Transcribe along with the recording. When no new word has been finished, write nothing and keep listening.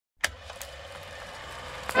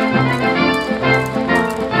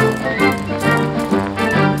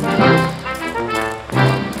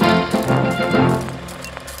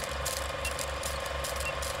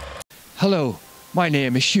Hello, my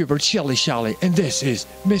name is Hubert Shelley Shally and this is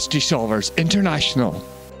Mystery Solvers International.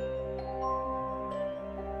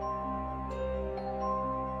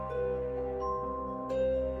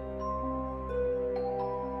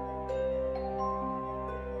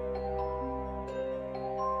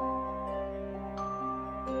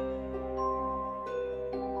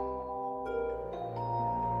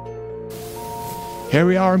 Here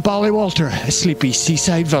we are in Ballywalter, a sleepy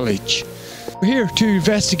seaside village. We're here to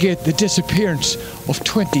investigate the disappearance of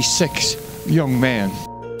 26 young men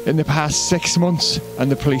in the past 6 months,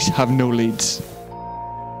 and the police have no leads.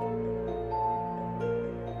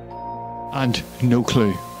 And no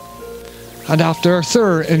clue. And after a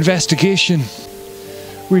thorough investigation,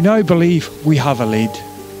 we now believe we have a lead.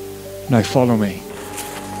 Now follow me.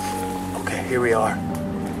 Okay, here we are.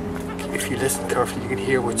 If you listen carefully, you can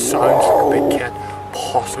hear what sounds like a big cat,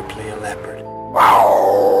 possibly a leopard.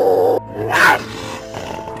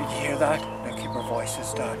 Did you hear that? Now keep our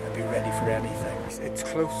voices down and be ready for anything. It's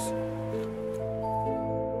close.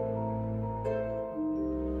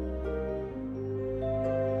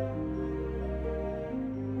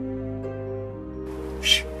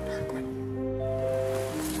 Shh.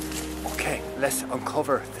 Okay, let's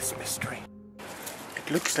uncover this mystery.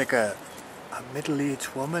 It looks like a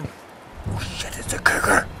middle-aged woman. Oh shit, it's a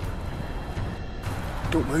cougar!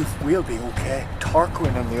 Don't move, we'll be okay.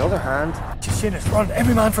 Tarquin on the other hand, just seen us run,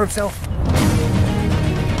 every man for himself.